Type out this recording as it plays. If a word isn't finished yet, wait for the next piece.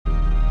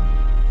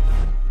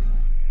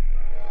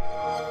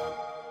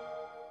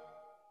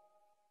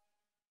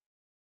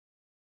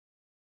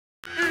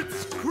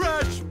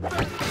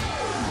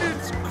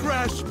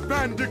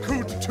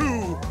Bandicoot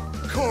 2!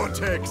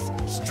 Cortex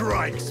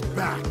strikes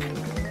back!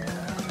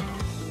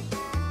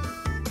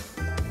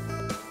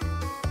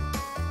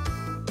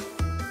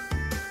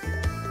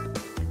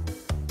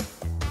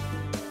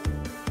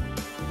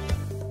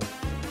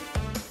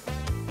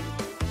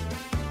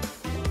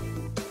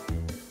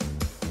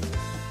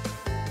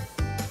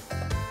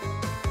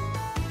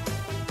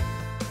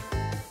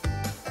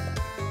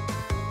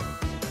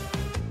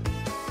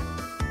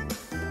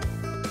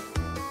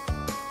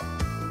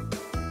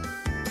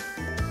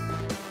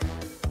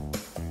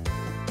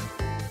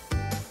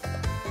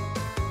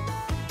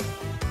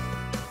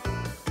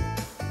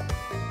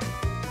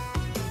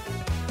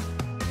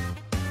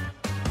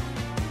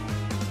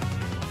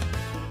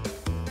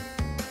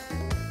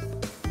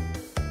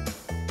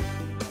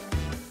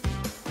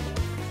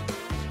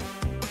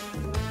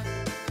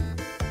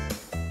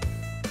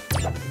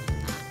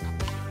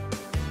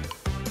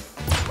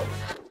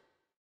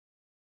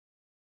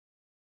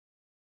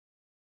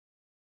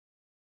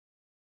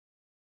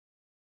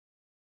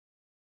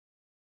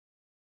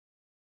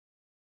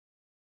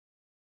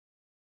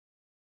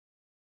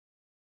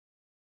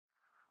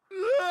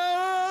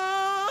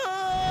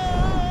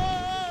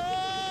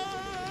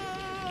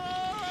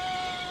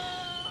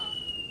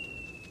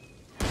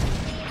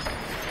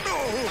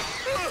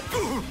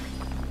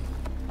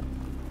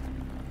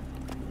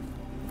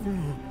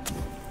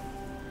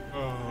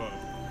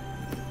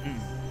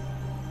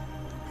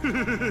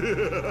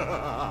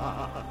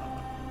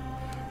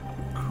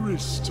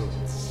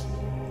 Crystals,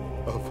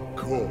 of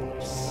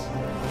course.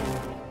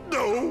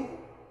 No!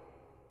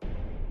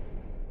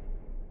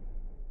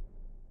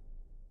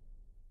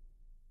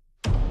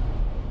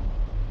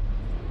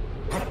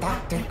 But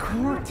Dr.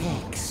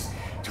 Cortex,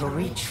 to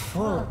reach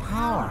full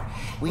power,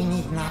 we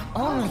need not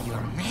only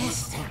your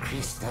master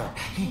crystal,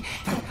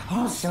 but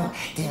also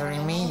the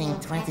remaining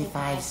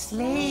 25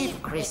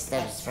 slave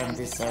crystals from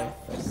the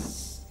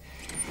surface.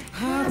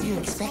 How do you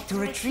expect to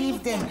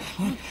retrieve them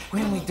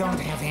when we don't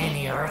have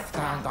any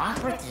Earthbound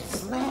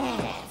operatives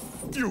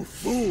left? You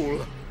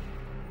fool!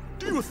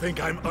 Do you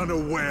think I'm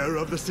unaware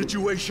of the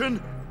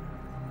situation?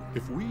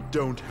 If we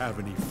don't have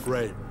any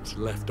friends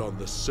left on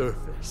the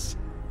surface,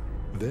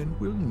 then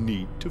we'll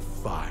need to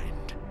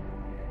find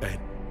an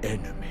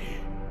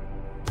enemy.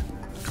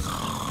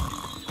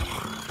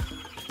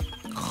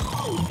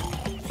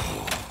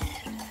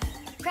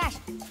 Crash!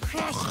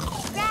 Crash!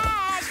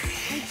 Crash!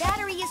 My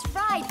battery is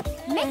fried.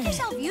 Make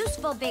yourself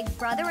useful, big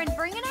brother, and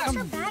bring an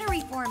extra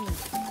battery for me.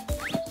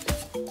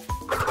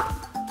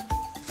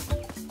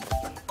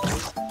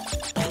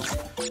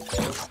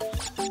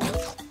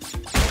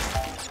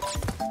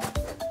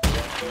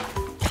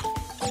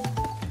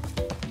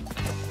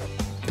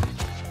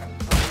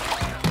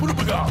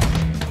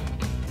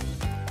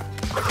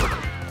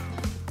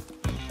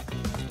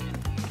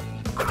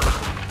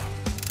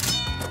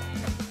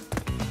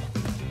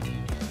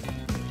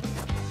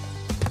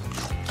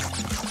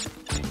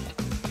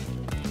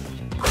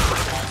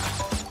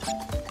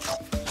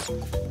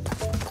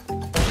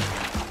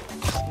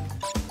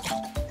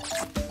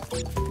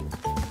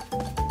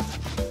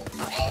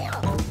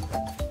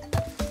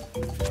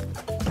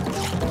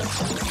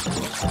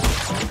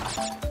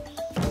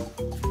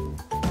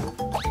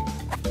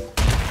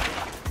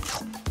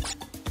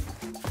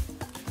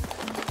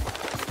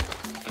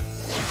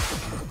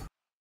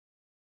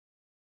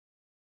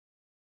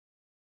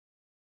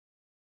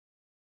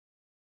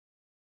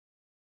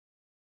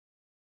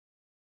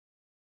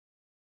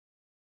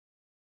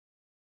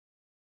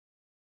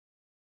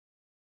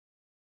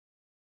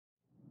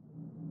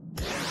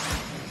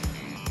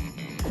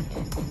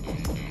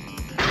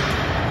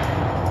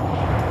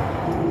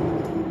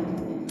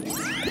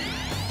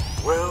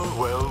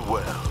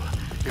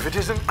 If it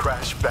isn't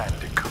Crash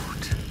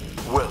Bandicoot,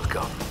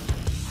 welcome.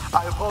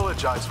 I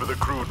apologize for the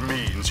crude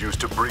means used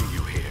to bring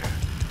you here,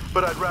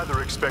 but I'd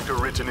rather expect a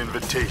written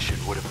invitation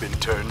would have been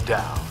turned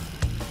down.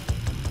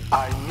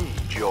 I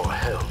need your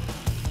help.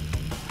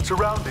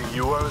 Surrounding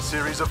you are a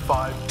series of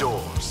 5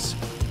 doors.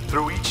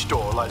 Through each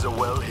door lies a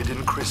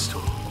well-hidden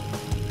crystal.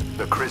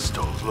 The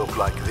crystals look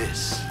like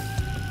this.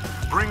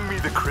 Bring me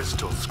the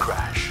crystals,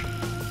 Crash.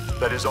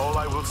 That is all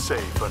I will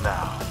say for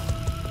now.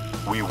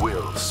 We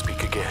will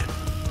speak again.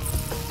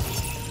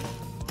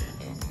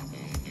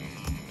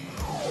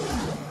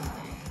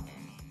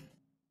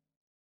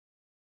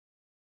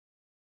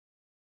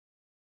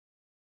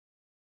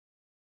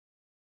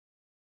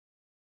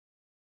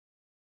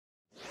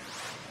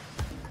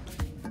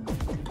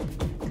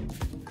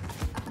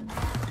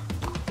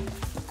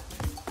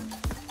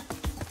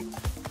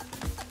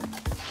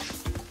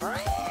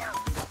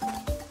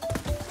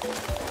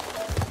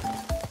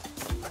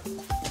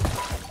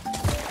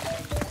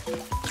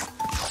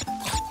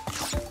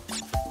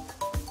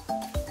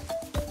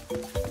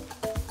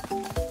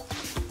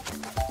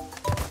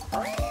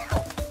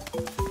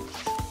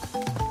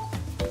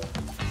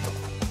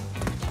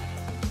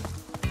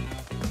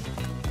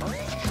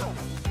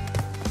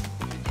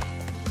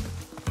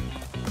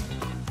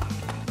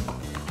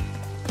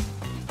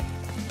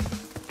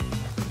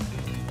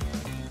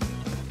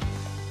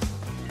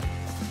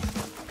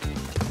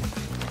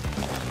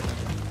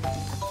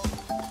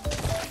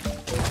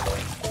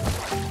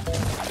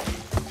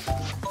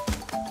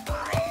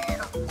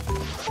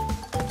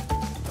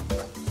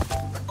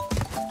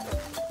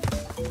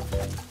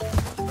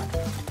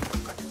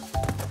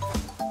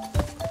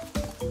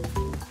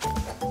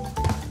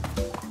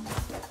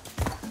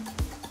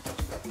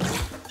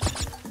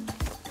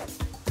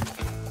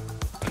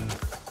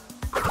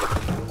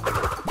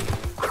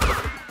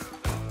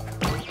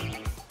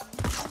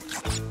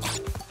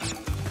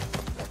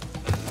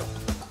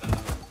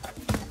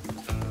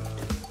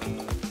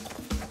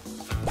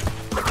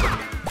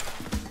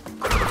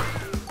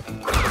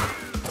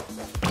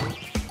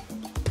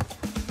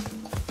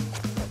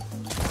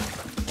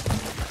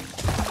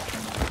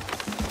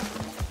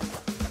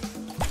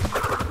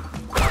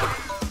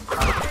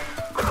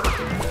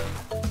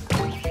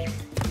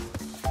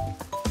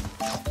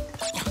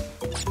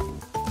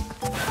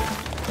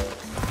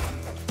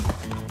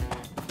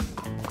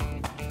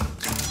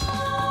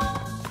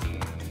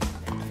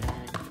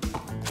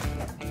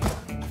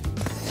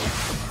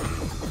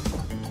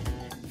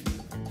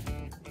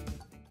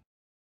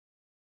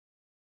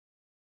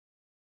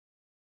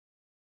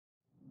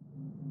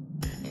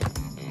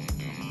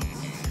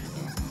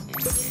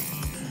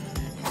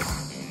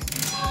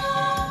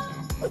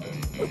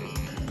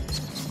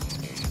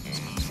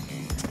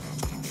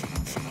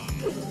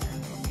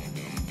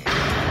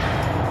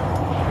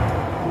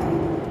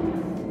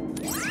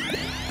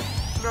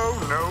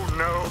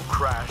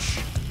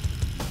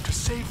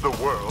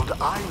 world,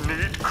 I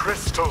need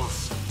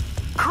crystals.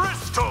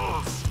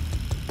 Crystals!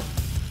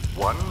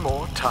 One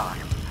more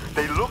time.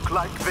 They look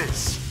like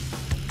this.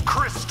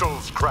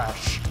 Crystals,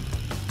 Crash.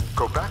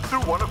 Go back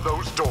through one of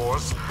those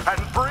doors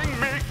and bring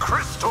me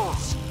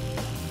crystals!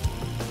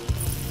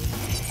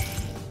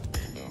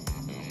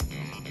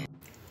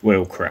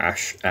 Will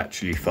Crash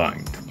actually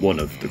find one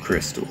of the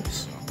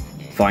crystals?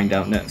 Find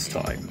out next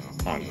time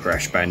on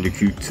Crash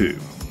Bandicoot 2.